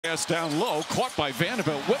Pass down low, caught by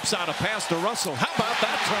Vanderbilt, whips out a pass to Russell. How about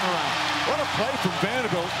that turnaround? What a play from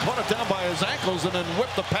Vanderbilt. Caught it down by his ankles and then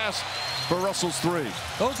whipped the pass for Russell's three.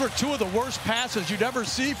 Those were two of the worst passes you'd ever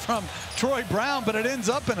see from Troy Brown, but it ends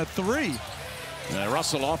up in a three.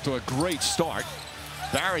 Russell off to a great start.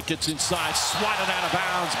 Barrett gets inside, swatted out of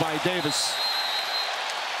bounds by Davis.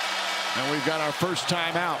 And we've got our first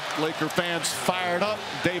timeout. Laker fans fired up.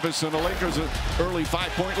 Davis and the Lakers an early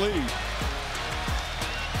 5-point lead.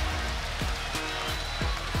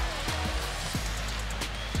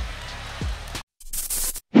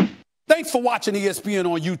 Thanks for watching ESPN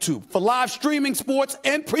on YouTube. For live streaming, sports,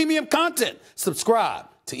 and premium content, subscribe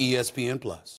to ESPN+.